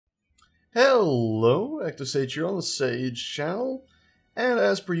Hello, ActiveSage here on the Sage channel, and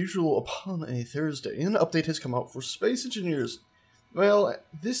as per usual upon a Thursday, an update has come out for Space Engineers. Well,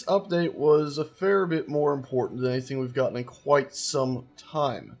 this update was a fair bit more important than anything we've gotten in quite some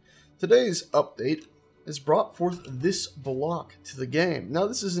time. Today's update has brought forth this block to the game. Now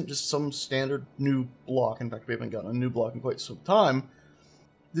this isn't just some standard new block, in fact we haven't gotten a new block in quite some time.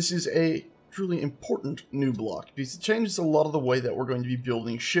 This is a truly important new block because it changes a lot of the way that we're going to be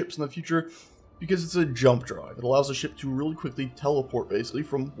building ships in the future because it's a jump drive. It allows a ship to really quickly teleport basically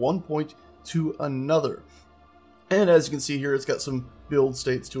from one point to another. And as you can see here, it's got some build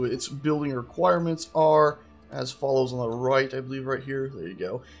states to it. Its building requirements are as follows on the right, I believe right here. There you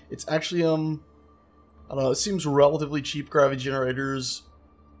go. It's actually, I don't know, it seems relatively cheap. Gravity generators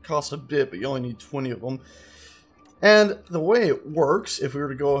cost a bit, but you only need 20 of them. And the way it works, if we were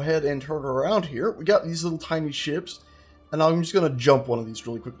to go ahead and turn around here, we got these little tiny ships, and I'm just going to jump one of these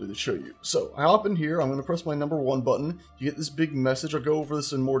really quickly to show you. So I hop in here, I'm going to press my number 1 button, you get this big message. I'll go over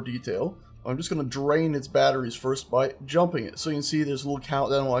this in more detail. I'm just going to drain its batteries first by jumping it. So you can see there's a little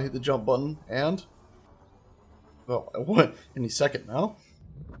countdown while I hit the jump button, and, well, it went any second now.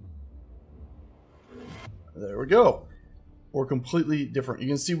 There we go. Or completely different. You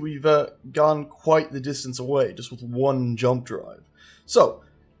can see we've gone quite the distance away just with one jump drive. So,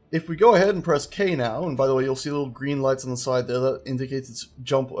 if we go ahead and press K now, and by the way, you'll see little green lights on the side there that indicates its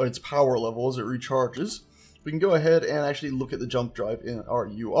jump or its power level as it recharges. We can go ahead and actually look at the jump drive in our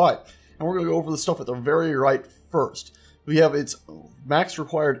UI. And we're going to go over the stuff at the very right first. We have its max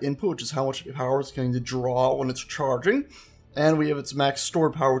required input, which is how much power it's going to draw when it's charging. And we have its max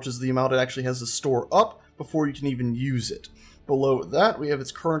stored power, which is the amount it actually has to store up before you can even use it. Below that, we have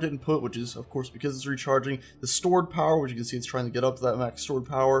its current input, which is, of course, because it's recharging, the stored power, which you can see it's trying to get up to that max stored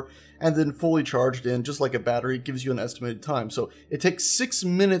power, and then fully charged in, just like a battery, it gives you an estimated time. So it takes 6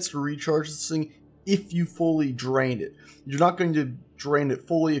 minutes to recharge this thing if you fully drain it. You're not going to drain it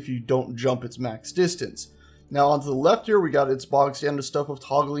fully if you don't jump its max distance. Now, onto the left here, we got its bog standard stuff of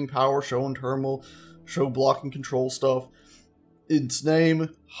toggling power, show and terminal, show block and control stuff. Its name,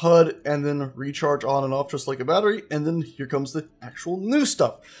 HUD, and then recharge on and off just like a battery, and then here comes the actual new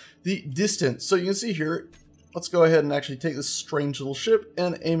stuff, the distance. So you can see here, let's go ahead and actually take this strange little ship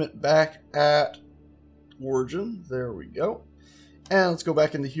and aim it back at origin. There we go. And let's go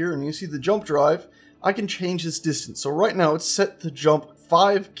back into here, and you see the jump drive. I can change this distance. So right now it's set to jump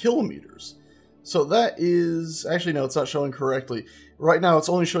 5 kilometers. So that is, actually no, it's not showing correctly. Right now it's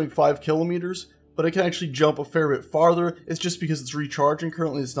only showing 5 kilometers. But it can actually jump a fair bit farther. It's just because it's recharging.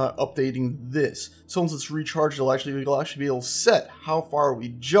 Currently, it's not updating this. So once it's recharged, we'll actually be able to set how far we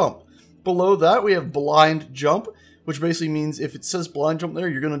jump. Below that, we have blind jump, which basically means if it says blind jump there,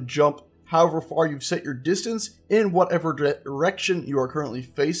 you're going to jump however far you've set your distance in whatever direction you are currently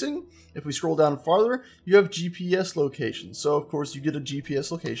facing. If we scroll down farther, you have GPS location. So of course you get a GPS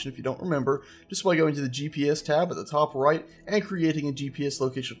location if you don't remember, just by going to the GPS tab at the top right and creating a GPS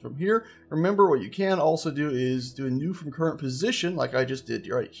location from here. Remember, what you can also do is do a new from current position like I just did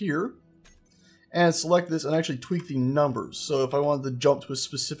right here, and select this and actually tweak the numbers. So if I wanted to jump to a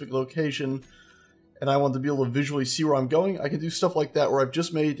specific location and I want to be able to visually see where I'm going, I can do stuff like that where I've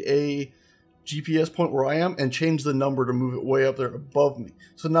just made a GPS point where I am and change the number to move it way up there above me.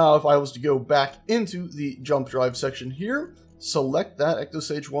 So now if I was to go back into the jump drive section here, select that,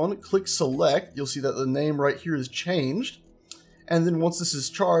 ActiveSage 1, click select, you'll see that the name right here is changed. And then once this is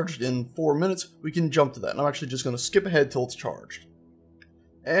charged in 4 minutes, we can jump to that. And I'm actually just going to skip ahead till it's charged.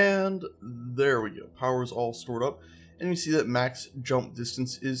 And there we go, power is all stored up. And you see that max jump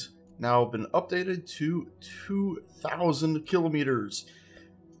distance is now been updated to 2,000 kilometers.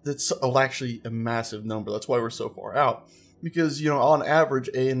 That's actually a massive number. That's why we're so far out. Because, you know, on average,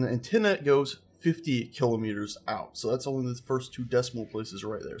 an antenna goes 50 kilometers out. So that's only the first 2 decimal places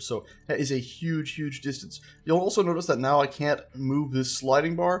right there. So that is a huge, huge distance. You'll also notice that now I can't move this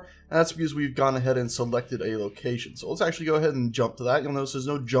sliding bar. And that's because we've gone ahead and selected a location. So let's actually go ahead and jump to that. You'll notice there's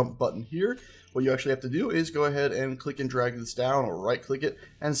no jump button here. What you actually have to do is go ahead and click and drag this down, or right click it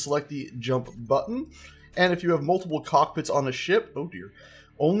and select the jump button. And if you have multiple cockpits on a ship, oh dear,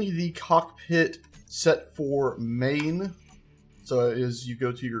 only the cockpit set for main, so as you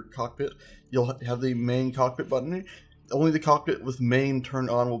go to your cockpit, you'll have the main cockpit button. Only the cockpit with main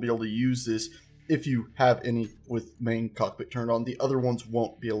turned on will be able to use this if you have any with main cockpit turned on. The other ones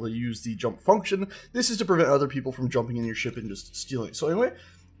won't be able to use the jump function. This is to prevent other people from jumping in your ship and just stealing. So anyway,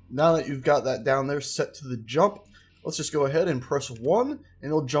 now that you've got that down there set to the jump, let's just go ahead and press 1 and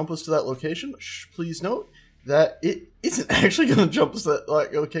it'll jump us to that location. Please note that it isn't actually going to jump us to that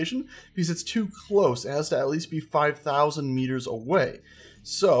location because it's too close. It has to at least be 5,000 meters away.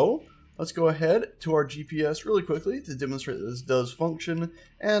 So let's go ahead to our GPS really quickly to demonstrate that this does function,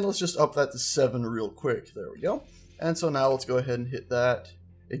 and let's just up that to 7 real quick. There we go. And so now let's go ahead and hit that.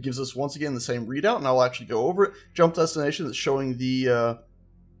 It gives us once again the same readout, and I'll actually go over it. Jump destination, that's showing the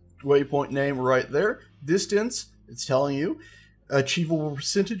waypoint name right there. Distance, it's telling you. Achievable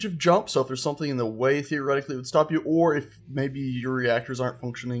percentage of jump, so if there's something in the way theoretically it would stop you, or if maybe your reactors aren't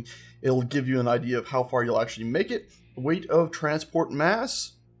functioning, it'll give you an idea of how far you'll actually make it. Weight of transport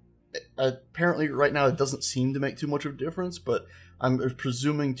mass, apparently right now it doesn't seem to make too much of a difference, but I'm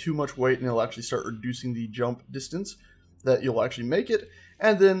presuming too much weight and it'll actually start reducing the jump distance that you'll actually make it.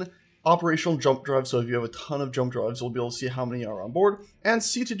 And then operational jump drive, so if you have a ton of jump drives, you'll be able to see how many are on board. And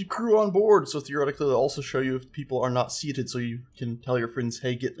seated crew on board, so theoretically they'll also show you if people are not seated, so you can tell your friends,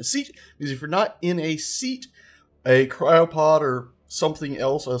 hey, get in a seat. Because if you're not in a seat, a cryopod or something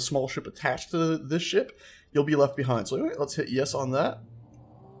else, a small ship attached to this ship, you'll be left behind. So anyway, let's hit yes on that.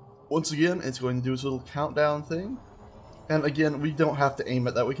 Once again, it's going to do its little countdown thing. And again, we don't have to aim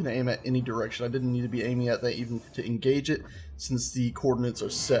at that. We can aim at any direction. I didn't need to be aiming at that even to engage it, since the coordinates are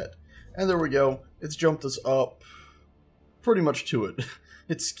set. And there we go. It's jumped us up pretty much to it.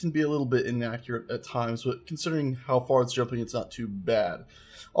 It can be a little bit inaccurate at times, but considering how far it's jumping, it's not too bad.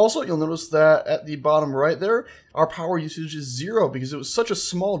 Also, you'll notice that at the bottom right there, our power usage is 0 because it was such a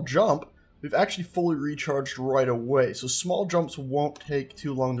small jump. We've actually fully recharged right away, so small jumps won't take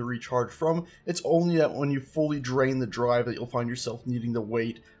too long to recharge from. It's only that when you fully drain the drive that you'll find yourself needing to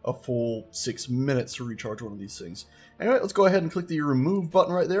wait a full 6 minutes to recharge one of these things. Anyway, let's go ahead and click the remove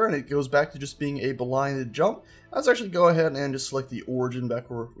button right there, and it goes back to just being a blinded jump. Let's actually go ahead and just select the origin back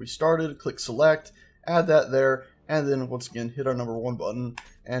where we started, click select, add that there, and then once again hit our number 1 button,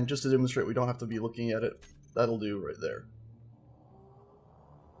 and just to demonstrate we don't have to be looking at it, that'll do right there.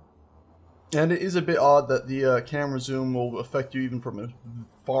 And it is a bit odd that the camera zoom will affect you even from a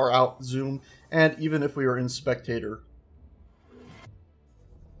far out zoom, and even if we are in spectator,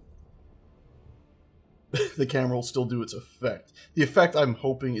 the camera will still do its effect. The effect I'm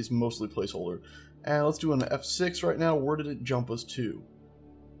hoping is mostly placeholder. And let's do an F6 right now. Where did it jump us to?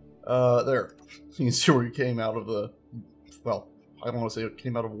 There. You can see where we came out of the, well, I don't want to say it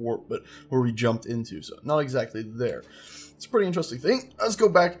came out of warp, but where we jumped into, so not exactly there. It's a pretty interesting thing. Let's go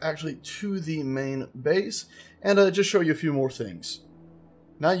back actually to the main base and just show you a few more things.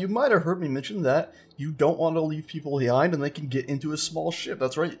 Now, you might have heard me mention that you don't want to leave people behind and they can get into a small ship.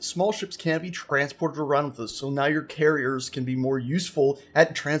 That's right, small ships can be transported around with us, so now your carriers can be more useful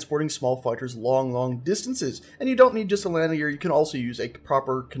at transporting small fighters long distances. And you don't need just a landing gear, you can also use a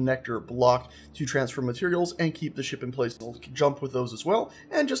proper connector block to transfer materials and keep the ship in place. You'll jump with those as well,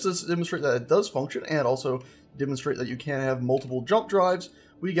 and just to demonstrate that it does function and also demonstrate that you can have multiple jump drives,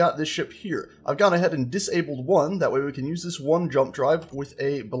 we got this ship here. I've gone ahead and disabled one, that way we can use this one jump drive with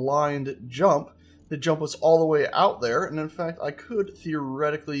a blind jump to jump us all the way out there, and in fact I could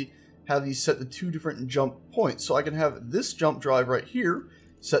theoretically have these set to 2 different jump points. So I can have this jump drive right here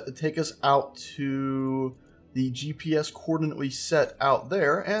set to take us out to the GPS coordinate we set out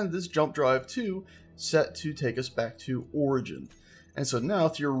there, and this jump drive too set to take us back to origin. And so now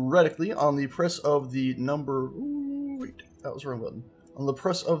theoretically on the press of the number, wait, that was the wrong button. On the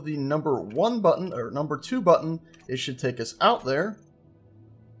press of the number 1 button, or number 2 button, it should take us out there.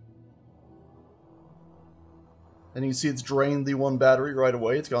 And you can see it's drained the 1 battery right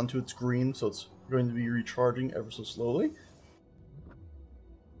away. It's gone to its green, so it's going to be recharging ever so slowly.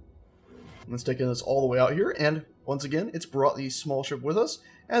 And it's taking us all the way out here, and once again, it's brought the small ship with us.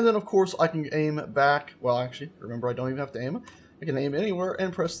 And then, of course, I can aim back. Well, actually, remember, I don't even have to aim. I can aim anywhere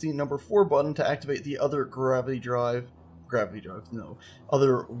and press the number 4 button to activate the other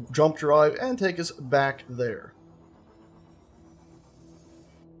other jump drive and take us back there.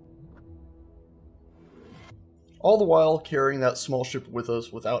 All the while carrying that small ship with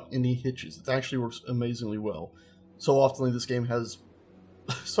us without any hitches. It actually works amazingly well. So often this game has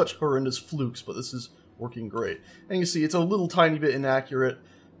such horrendous flukes, but this is working great. And you see it's a little tiny bit inaccurate,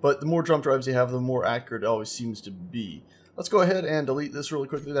 but the more jump drives you have, the more accurate it always seems to be. Let's go ahead and delete this really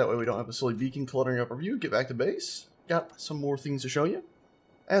quickly, that way we don't have a silly beacon cluttering up our view. Get back to base. Got some more things to show you.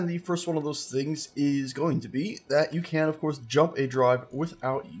 And the first one of those things is going to be that you can, of course, jump a drive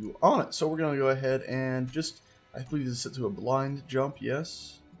without you on it. So we're going to go ahead and just, I believe this is set to a blind jump,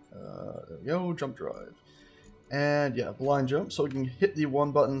 yes. There we go, jump drive. And yeah, blind jump, so we can hit the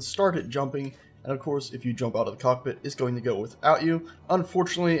 1 button, start it jumping, and of course, if you jump out of the cockpit, it's going to go without you.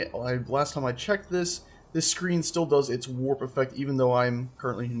 Unfortunately, last time I checked this, This screen still does its warp effect even though I'm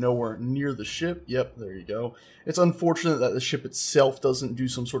currently nowhere near the ship. Yep, there you go. It's unfortunate that the ship itself doesn't do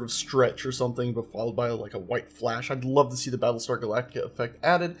some sort of stretch or something, but followed by like a white flash. I'd love to see the Battlestar Galactica effect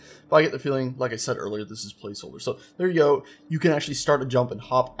added, but I get the feeling, like I said earlier, this is placeholder. So there you go. You can actually start a jump and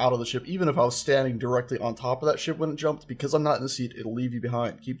hop out of the ship, even if I was standing directly on top of that ship when it jumped. Because I'm not in the seat, it'll leave you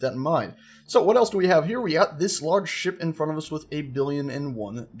behind. Keep that in mind. So what else do we have here? We got this large ship in front of us with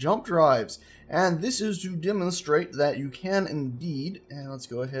 1,000,000,001 jump drives. And this is to demonstrate that you can indeed, and let's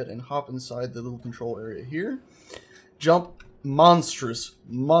go ahead and hop inside the little control area here, jump monstrous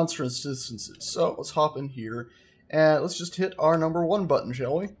distances. So let's hop in here, and let's just hit our number 1 button,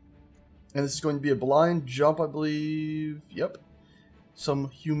 shall we? And this is going to be a blind jump, I believe. Yep. Some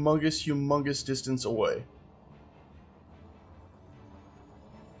humongous distance away.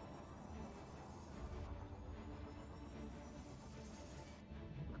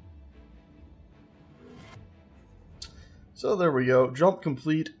 So there we go, jump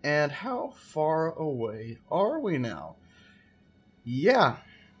complete, and how far away are we now? Yeah,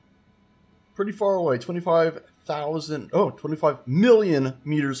 pretty far away, 25 million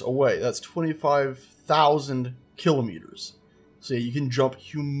meters away. That's 25,000 kilometers. So yeah, you can jump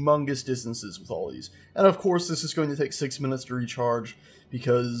humongous distances with all these. And of course, this is going to take 6 minutes to recharge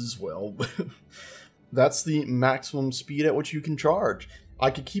because, well, that's the maximum speed at which you can charge. I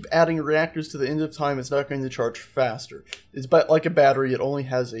could keep adding reactors to the end of time, it's not going to charge faster. It's like a battery, it only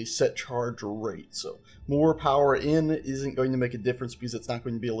has a set charge rate, so more power in isn't going to make a difference because it's not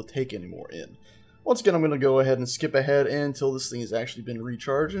going to be able to take any more in. Once again, I'm going to go ahead and skip ahead until this thing has actually been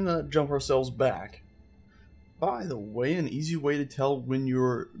recharged and jump ourselves back. By the way, an easy way to tell when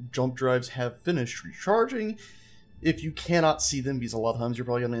your jump drives have finished recharging, if you cannot see them, because a lot of times you're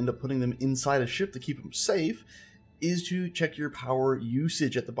probably going to end up putting them inside a ship to keep them safe, is to check your power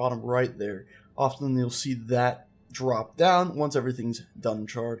usage at the bottom right there. Often you'll see that drop down once everything's done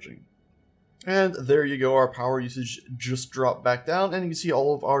charging. And there you go, our power usage just dropped back down, and you can see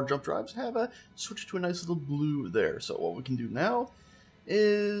all of our jump drives have switched to a nice little blue there. So what we can do now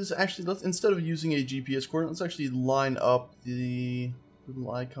is actually, instead of using a GPS coordinate, let's actually line up the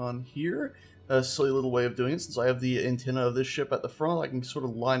little icon here. A silly little way of doing it, since I have the antenna of this ship at the front, I can sort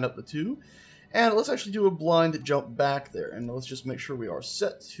of line up the two. And let's actually do a blind jump back there, and let's just make sure we are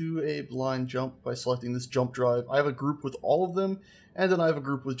set to a blind jump by selecting this jump drive. I have a group with all of them, and then I have a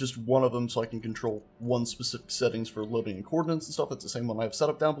group with just one of them, so I can control one specific settings for loading and coordinates and stuff. That's the same one I have set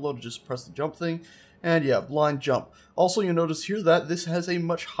up down below to just press the jump thing. And yeah, blind jump. Also, you'll notice here that this has a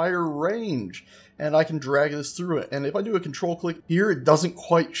much higher range, and I can drag this through it. And if I do a control click here, it doesn't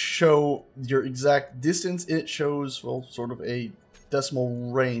quite show your exact distance. It shows, well, sort of a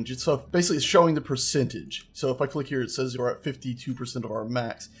decimal range. It's basically showing the percentage. So if I click here, it says you're at 52% of our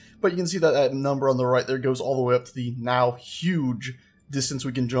max. But you can see that that number on the right there goes all the way up to the now huge distance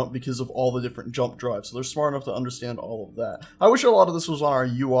we can jump because of all the different jump drives. So they're smart enough to understand all of that. I wish a lot of this was on our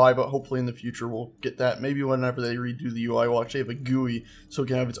UI, but hopefully in the future we'll get that. Maybe whenever they redo the UI, we'll actually have a GUI so it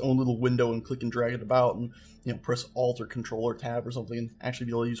can have its own little window and click and drag it about and, you know, press Alt or Control or Tab or something and actually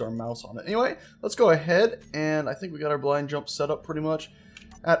be able to use our mouse on it. Anyway, let's go ahead, and I think we got our blind jump set up pretty much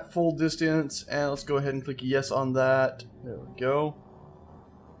at full distance, and let's go ahead and click yes on that. There we go.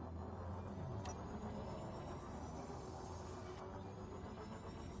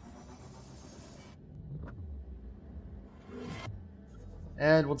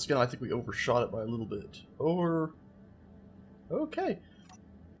 And once again, I think we overshot it by a little bit. Okay.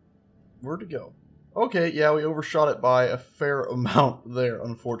 Where'd it go? Okay, yeah, we overshot it by a fair amount there,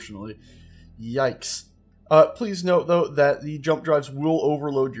 unfortunately. Yikes. Please note, though, that the jump drives will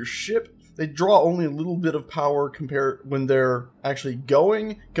overload your ship. They draw only a little bit of power compared when they're actually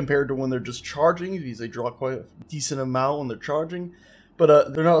going, compared to when they're just charging, because they draw quite a decent amount when they're charging.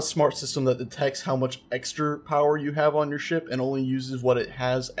 But they're not a smart system that detects how much extra power you have on your ship and only uses what it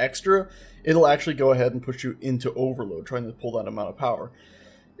has extra. It'll actually go ahead and push you into overload, trying to pull that amount of power.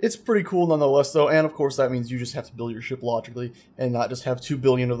 It's pretty cool nonetheless, though, and of course that means you just have to build your ship logically and not just have 2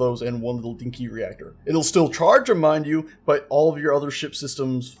 billion of those and one little dinky reactor. It'll still charge them, mind you, but all of your other ship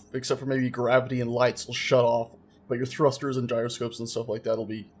systems, except for maybe gravity and lights, will shut off, but your thrusters and gyroscopes and stuff like that will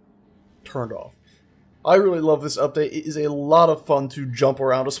be turned off. I really love this update. It is a lot of fun to jump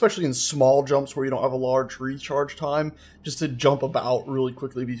around, especially in small jumps where you don't have a large recharge time, just to jump about really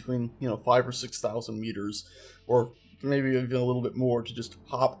quickly between, 5,000 or 6,000 meters, or maybe even a little bit more, to just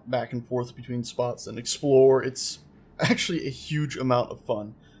hop back and forth between spots and explore. It's actually a huge amount of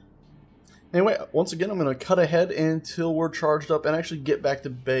fun. Anyway, once again, I'm going to cut ahead until we're charged up and actually get back to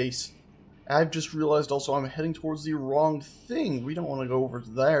base. I've just realized also I'm heading towards the wrong thing. We don't want to go over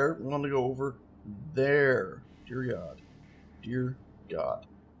there. We want to go over There. Dear God. Dear God.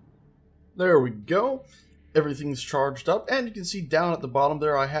 There we go. Everything's charged up, and you can see down at the bottom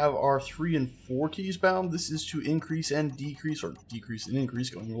there I have our 3 and 4 keys bound. This is to increase and decrease, or decrease and increase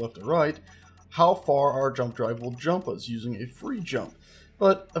going left to right, how far our jump drive will jump us using a free jump.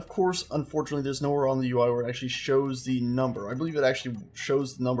 But of course, unfortunately, there's nowhere on the UI where it actually shows the number. I believe it actually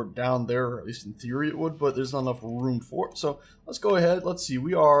shows the number down there, or at least in theory it would, but there's not enough room for it. So let's go ahead. Let's see.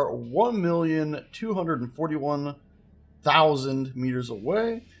 We are 1,241,000 meters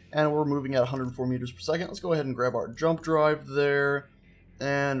away, and we're moving at 104 meters per second. Let's go ahead and grab our jump drive there,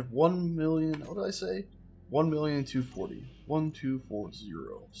 and 1 million. What did I say? 1,240,000. 1240.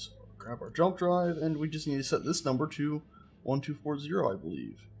 So grab our jump drive, and we just need to set this number to 1240, I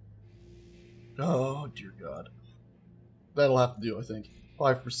believe. Oh, dear God. That'll have to do, I think.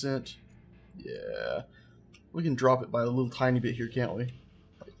 5%. Yeah. We can drop it by a little tiny bit here, can't we?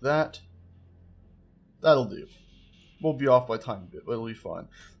 Like that. That'll do. We'll be off by a tiny bit, but it'll be fine.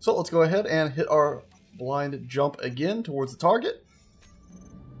 So let's go ahead and hit our blind jump again towards the target.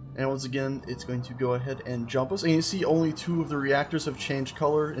 And once again, it's going to go ahead and jump us. And you see only 2 of the reactors have changed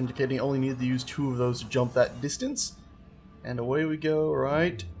color, indicating I only need to use 2 of those to jump that distance. And away we go,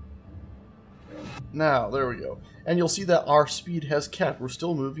 right? Now, there we go. And you'll see that our speed has kept. We're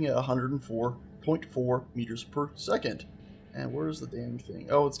still moving at 104.4 meters per second. And where's the damn thing?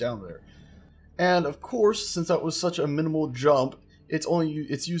 Oh, it's down there. And of course, since that was such a minimal jump, it's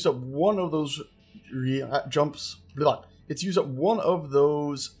used up one of those jumps. It's used up one of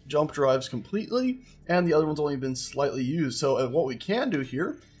those jump drives completely, and the other one's only been slightly used. So what we can do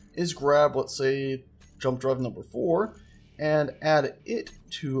here is grab, let's say, jump drive number 4, and add it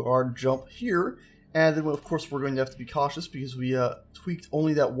to our jump here. And then, of course, we're going to have to be cautious because we tweaked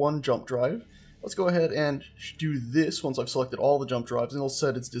only that one jump drive. Let's go ahead and do this once I've selected all the jump drives, and it'll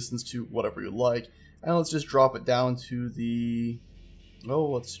set its distance to whatever you like. And let's just drop it down to the,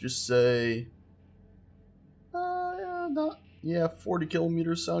 let's just say, 40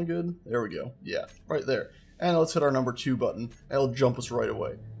 kilometers sound good? There we go. Yeah, right there. And let's hit our number 2 button. That'll jump us right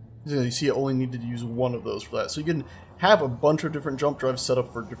away. You see, I only needed to use one of those for that. So you can have a bunch of different jump drives set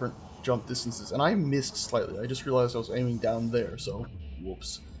up for different jump distances. And I missed slightly. I just realized I was aiming down there, so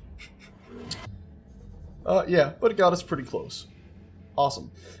whoops. Yeah, but it got us pretty close.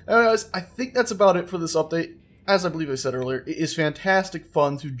 Awesome. Anyways, I think that's about it for this update. As I believe I said earlier, it is fantastic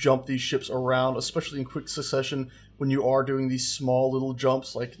fun to jump these ships around, especially in quick succession when you are doing these small little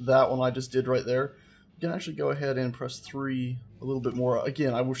jumps like that one I just did right there. You can actually go ahead and press 3 a little bit more.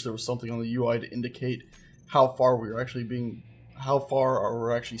 Again, I wish there was something on the UI to indicate how far we're actually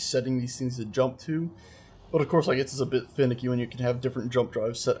setting these things to jump to. But of course, I guess it's a bit finicky when you can have different jump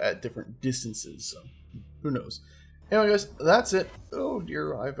drives set at different distances, so who knows. Anyway guys, that's it. Oh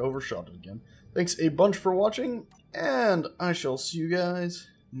dear, I've overshot it again. Thanks a bunch for watching, and I shall see you guys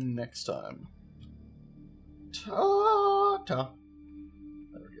next time. Ta-ta.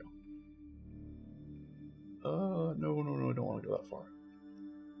 There we go. No, I don't want to go that far.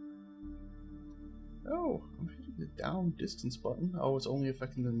 Oh, I'm hitting the down distance button. Oh, it's only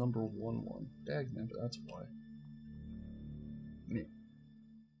affecting the number 1. Dagman, but that's why. Yeah.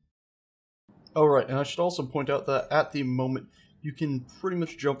 Alright, and I should also point out that at the moment, you can pretty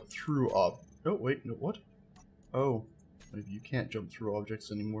much jump through Oh, wait, no, what? Oh, maybe you can't jump through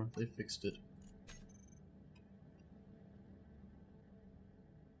objects anymore. They fixed it.